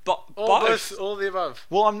dirt? Both. All the above.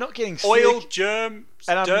 Well, I'm not getting sick, Oil, germs,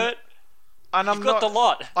 And I'm- dirt. and I'm You've got not. the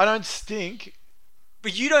lot. I don't stink.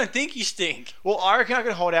 But you don't think you stink. Well, I reckon I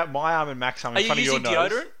could hold out my arm and Mac's arm Are in you front of your using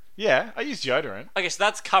nose. deodorant? Yeah, I use deodorant. Okay, so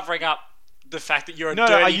that's covering up the fact that you're a No,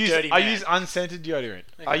 dirty, dirty I man. use unscented deodorant.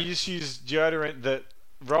 I just use deodorant that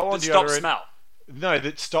roll-on that deodorant. stop smell. No,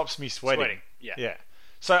 that stops me sweating. Sweating, yeah. Yeah.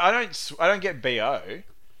 So I don't get BO,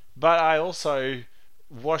 but I also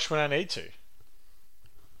wash when I need to.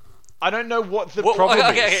 I don't know what the problem is.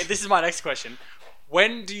 Okay, this is my next question.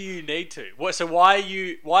 When do you need to? So why are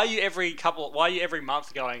you every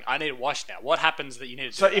month going, I need to wash now? What happens that you need to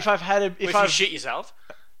do So that? if I've had If you shit yourself?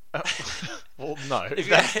 well, no. If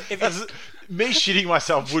Me shitting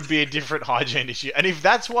myself would be a different hygiene issue. And if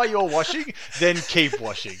that's why you're washing, then keep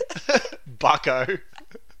washing. Bucko.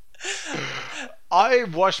 I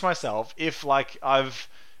wash myself if I've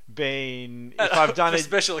done for it.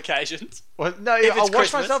 special occasions. Well, no, If I'll it's wash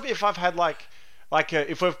Christmas. myself if I've had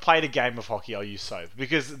if we've played a game of hockey, I'll use soap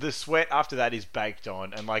because the sweat after that is baked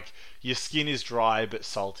on and your skin is dry but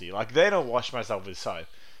salty. Then I'll wash myself with soap,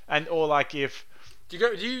 if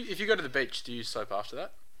if you go to the beach, do you use soap after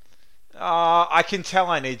that? I can tell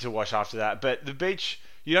I need to wash after that. But the beach,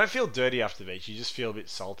 you don't feel dirty after the beach. You just feel a bit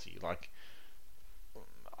salty.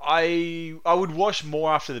 I would wash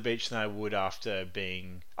more after the beach than I would after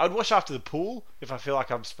being. I would wash after the pool if I feel like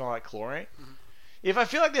I'm smelling like chlorine. Mm-hmm. If I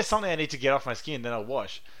feel like there's something I need to get off my skin, then I'll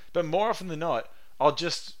wash. But more often than not, I'll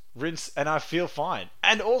just rinse and I feel fine.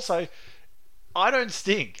 And also, I don't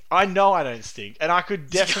stink. I know I don't stink, and I could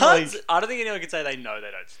definitely. I don't think anyone can say they know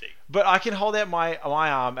they don't stink. But I can hold out my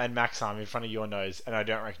arm and Mac's arm in front of your nose, and I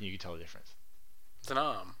don't reckon you can tell the difference. It's an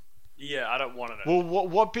arm. Yeah, I don't want to know. Well,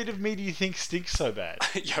 what bit of me do you think stinks so bad?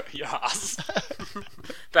 your ass.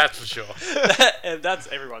 That's for sure. And that's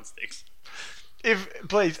everyone stinks.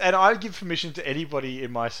 Please, and I give permission to anybody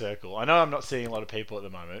in my circle. I know I'm not seeing a lot of people at the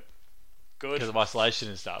moment Good. because of isolation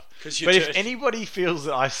and stuff. 'Cause you're But if dirty. anybody feels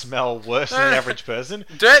that I smell worse than the average person,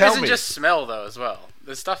 Dirt tell isn't me. just smell though, as well.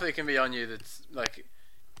 There's stuff that can be on you that's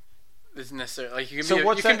isn't necessarily you can So be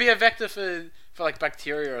what's you can that- be a vector for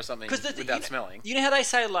bacteria or something Because without smelling. You know how they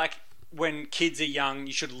say when kids are young,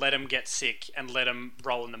 you should let them get sick and let them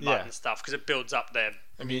roll in the mud Yeah. and stuff because it builds up their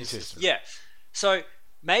immune system. Yeah. So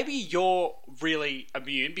maybe you're really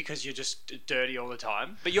immune because you're just dirty all the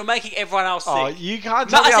time, but you're making everyone else sick. Oh, you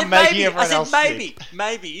can't No, tell me I said I'm making maybe. everyone I said else maybe. sick.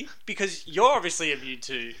 Maybe because you're obviously immune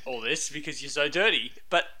to all this because you're so dirty,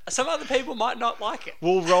 but some other people might not like it.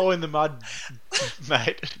 We'll roll in the mud,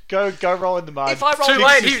 mate. Go roll in the mud. If I roll Too in-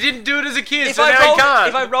 late. He didn't do it as a kid, If so now he can't.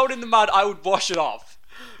 if I rolled in the mud, I would wash it off.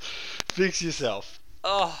 Fix yourself.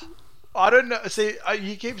 Oh, I don't know. See,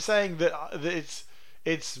 you keep saying that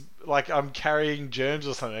it's like I'm carrying germs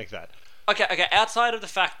or something like that. okay. Outside of the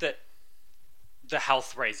fact that the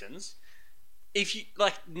health reasons, if you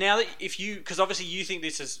because obviously you think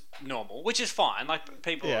this is normal, which is fine.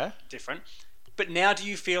 People Yeah. are different. But now, do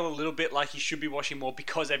you feel a little bit like you should be washing more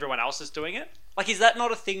because everyone else is doing it? Is that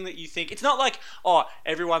not a thing that you think? It's not like, oh,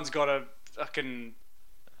 everyone's got to fucking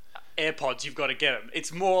AirPods, you've got to get them.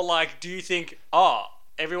 It's more like, do you think,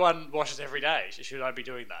 everyone washes every day, should I be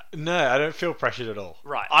doing that? No, I don't feel pressured at all.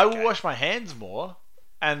 Right, I okay. will wash my hands more,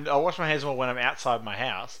 and I'll wash my hands more when I'm outside my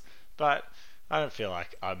house, but I don't feel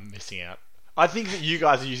like I'm missing out. I think that you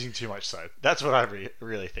guys are using too much soap. That's what I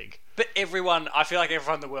really think. But I feel like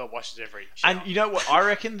everyone in the world washes every shower. And you know what? I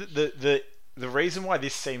reckon that the reason why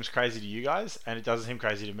this seems crazy to you guys, and it doesn't seem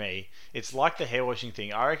crazy to me, it's like the hair washing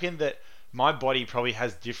thing. I reckon that my body probably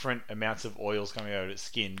has different amounts of oils coming out of its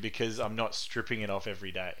skin because I'm not stripping it off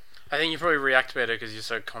every day. I think you probably react better because you're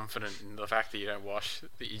so confident in the fact that you don't wash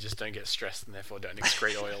that you just don't get stressed and therefore don't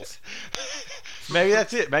excrete oils. Maybe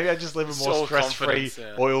that's it. Maybe I just live a more All stress-free, confidence,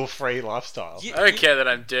 yeah. oil-free lifestyle. I don't care that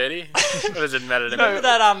I'm dirty. What does it matter to me? Remember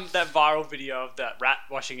that viral video of that rat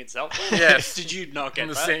washing itself? Yes. Did you not get In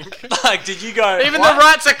the that? sink. Like, did you go? Even what? the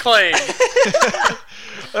rats are clean.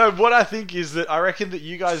 What I think is that I reckon that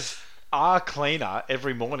you guys are cleaner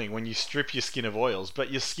every morning when you strip your skin of oils,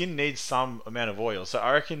 but your skin needs some amount of oil. So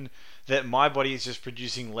I reckon that my body is just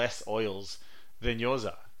producing less oils than yours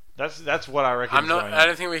are. That's what I reckon. I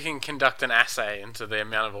don't think we can conduct an assay into the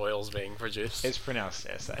amount of oils being produced. It's pronounced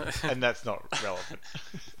essay, and that's not relevant.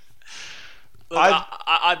 Look,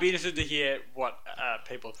 I'd be interested to hear what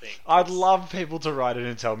people think. I'd love people to write in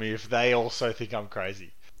and tell me if they also think I'm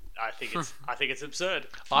crazy. I think it's absurd.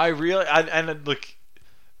 I really and look,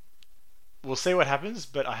 we'll see what happens,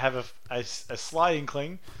 but I have a slight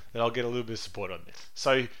inkling that I'll get a little bit of support on this.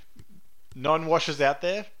 So, non-washers out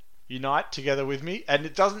there, unite together with me.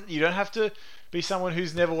 And you don't have to be someone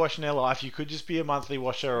who's never washed in their life. You could just be a monthly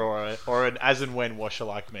washer or an as and when washer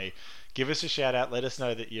like me. Give us a shout out. Let us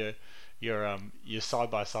know that you're side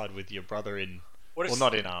by side with your brother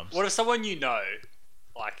not in arms. What if someone you know,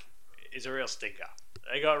 like, is a real stinker?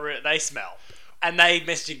 They smell. And they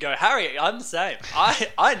message you and go, Harry, I'm the same.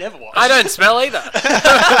 I never wash. I don't smell either.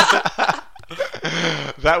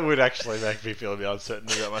 That would actually make me feel a bit uncertain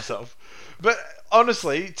about myself. But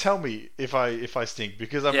honestly, tell me if I stink,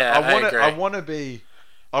 because I want to be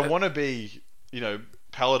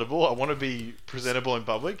palatable. I want to be presentable in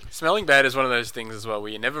public. Smelling bad is one of those things as well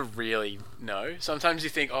where you never really know. Sometimes you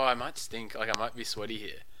think, I might stink, like I might be sweaty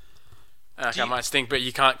here. I might stink, but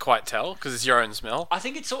you can't quite tell because it's your own smell. I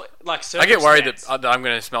think it's like I get worried that I'm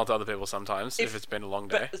going to smell to other people sometimes if it's been a long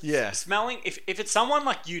day. Yeah. Smelling, if it's someone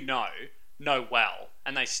like you know well,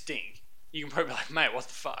 and they stink, you can probably be like, mate, what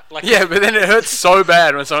the fuck? Like, yeah, but then it hurts so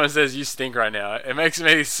bad when someone says you stink right now. It makes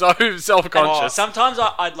me so self-conscious. Sometimes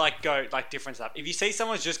I'd like go like different stuff. If you see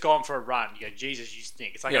someone's just gone for a run, you go, Jesus, you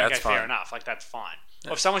stink. It's like, okay, fair enough. Like, that's fine.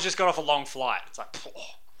 Yeah. Or if someone's just got off a long flight, it's like,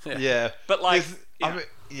 yeah. But like,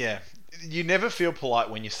 yeah. You never feel polite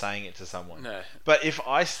when you're saying it to someone. No. But if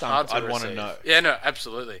I stunk, I'd want to know. Yeah, no,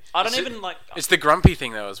 absolutely. It's the grumpy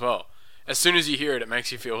thing though as well. As soon as you hear it, it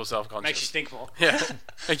makes you feel self-conscious. Makes you stink more. Yeah.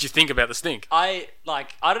 Makes you think about the stink. I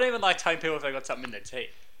don't even like telling people if they got something in their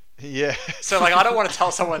teeth. Yeah. So like, I don't want to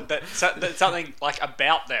tell someone that something like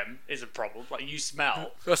about them is a problem. Like, you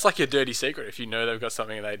smell. That's like your dirty secret. If you know they've got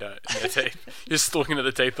something and they don't in their teeth, you're just looking at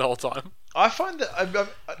the teeth the whole time. I find that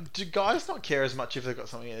do guys not care as much if they've got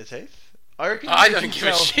something in their teeth? I reckon. I don't give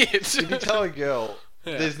a shit. If you tell a girl,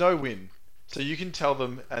 there's no win, so you can tell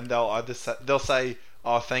them, and they'll say,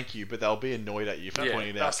 "Oh, thank you," but they'll be annoyed at you for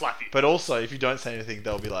pointing it out. They'll slap you. But also, if you don't say anything,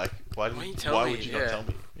 they'll be like, "Why would you not tell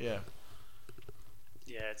me?" Yeah.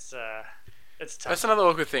 Yeah, it's tough. That's another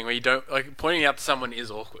awkward thing where you don't like pointing out to someone is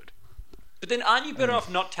awkward. But then, aren't you better off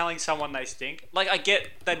not telling someone they stink? Like, I get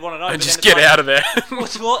they'd want to know, and but just then get out of there. Well,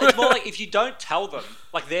 it's more like if you don't tell them,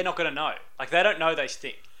 like, they're not going to know. Like, they don't know they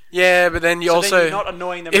stink. Yeah, but then then you're not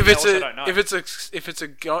annoying them. If they also don't know. If it's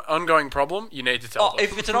a ongoing problem, you need to tell them.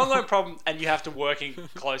 If it's an ongoing problem and you have to work in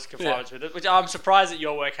close confinement with it, which I'm surprised at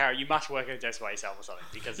your work, Harry. You must work at a desk by yourself or something,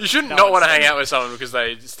 because you shouldn't not want to hang out with someone because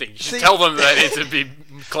they stink. You should tell them they need to be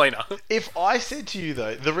cleaner. If I said to you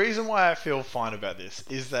though, the reason why I feel fine about this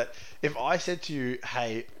is that if I said to you,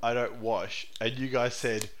 "Hey, I don't wash," and you guys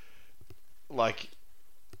said, like,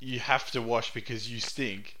 you have to wash because you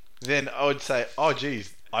stink, then I would say, "Oh,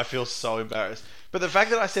 geez, I feel so embarrassed." But the fact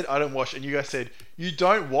that I said I don't wash and you guys said you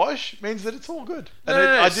don't wash means that it's all good. And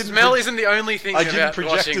I didn't smell isn't the only thing. I didn't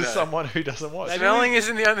project washing, as someone who doesn't wash. Smelling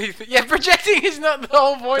isn't the only thing. Yeah, projecting is not the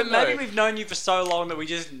whole point. But maybe we've known you for so long that we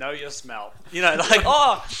just know your smell. You know, like,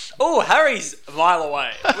 oh, Harry's a mile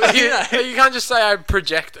away. You can't just say I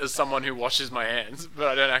project as someone who washes my hands, but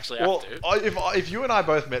I don't actually have to. If you and I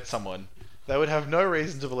both met someone, they would have no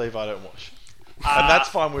reason to believe I don't wash, and that's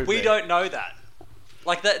fine with me. We don't know that.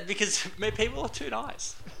 Like that, because people are too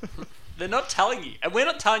nice. They're not telling you, and we're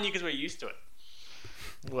not telling you because we're used to it.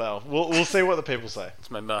 Well, we'll see what the people say. It's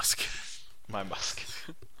my musk. My musk.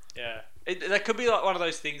 Yeah. That could be like one of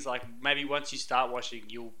those things. Like maybe once you start washing,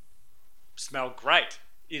 you'll smell great.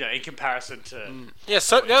 You know, in comparison to. Yeah.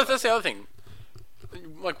 So that's the other thing.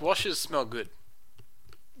 Like washes smell good.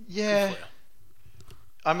 Yeah.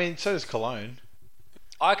 I mean, so does cologne.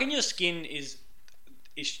 I reckon your skin is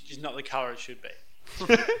not the colour it should be.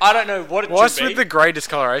 I don't know what it What's should be. with the grey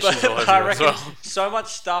discoloration all over I you as reckon well? so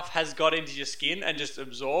much stuff has got into your skin and just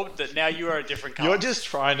absorbed that now you are a different colour. You're just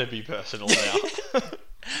trying to be personal now.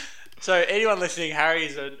 So anyone listening, Harry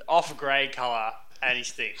is an off grey colour and he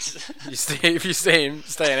stinks. If you see him,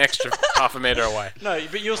 stay an extra half a metre away. No,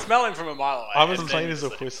 but you'll smell him from a mile away. I'm as and clean then as a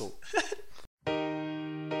it's- whistle.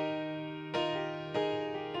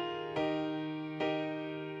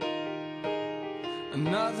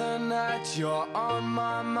 Another night you're on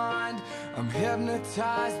my mind. I'm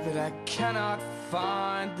hypnotized, but I cannot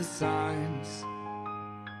find the signs.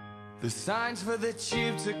 The signs for the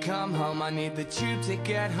tube to come home. I need the tube to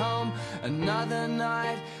get home. Another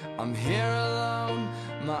night, I'm here alone.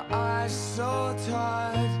 My eyes so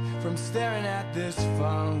tired from staring at this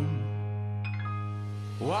phone.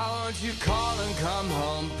 Why won't you call and come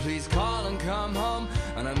home? Please call and come home.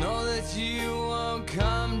 And I know that you won't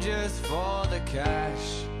come just for the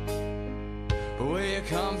cash. Will you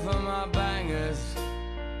come for my bangers,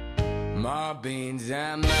 my beans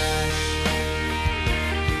and mash?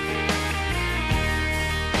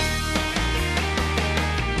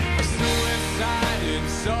 Suicide in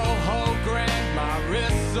Soho Grand. My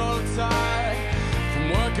wrist so tired from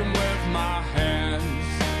working with my hands.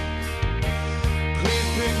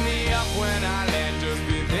 Pick me up when I land, just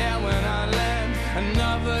be there when I land.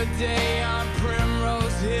 Another day on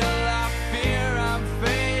Primrose Hill, I fear I'm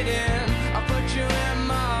fading. I'll put you in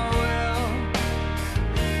my will.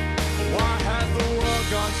 Why has the world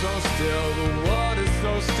gone so still? The world is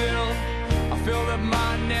so still. I feel that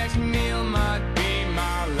my next meal might be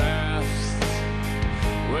my last.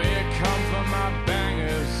 Will you come for my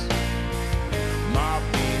bangers, my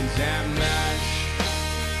beans and mash?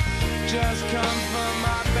 Just come for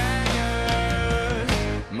my bangers,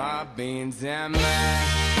 my beans and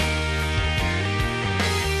mash.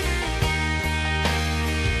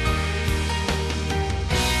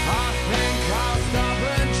 I think I'll stop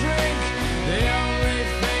and drink. The only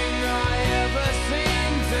thing I ever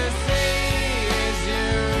seem to see is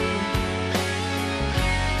you.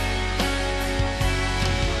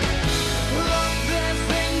 Look, there's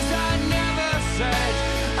things I never said.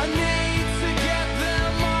 I need to get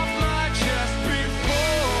them off my chest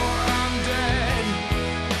before I'm dead.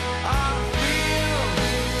 I feel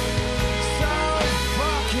so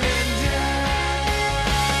fucking dead.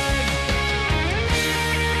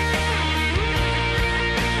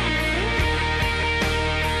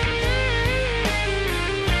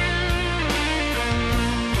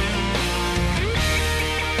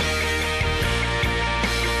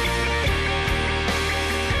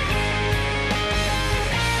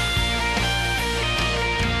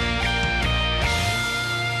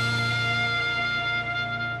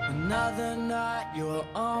 Another night, you're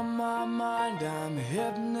on my mind. I'm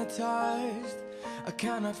hypnotized. I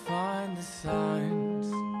cannot find the signs.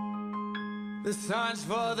 The signs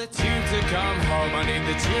for the tube to come home. I need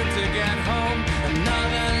the tube to get home.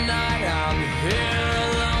 Another night, I'm here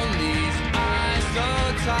alone. These eyes so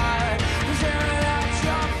tired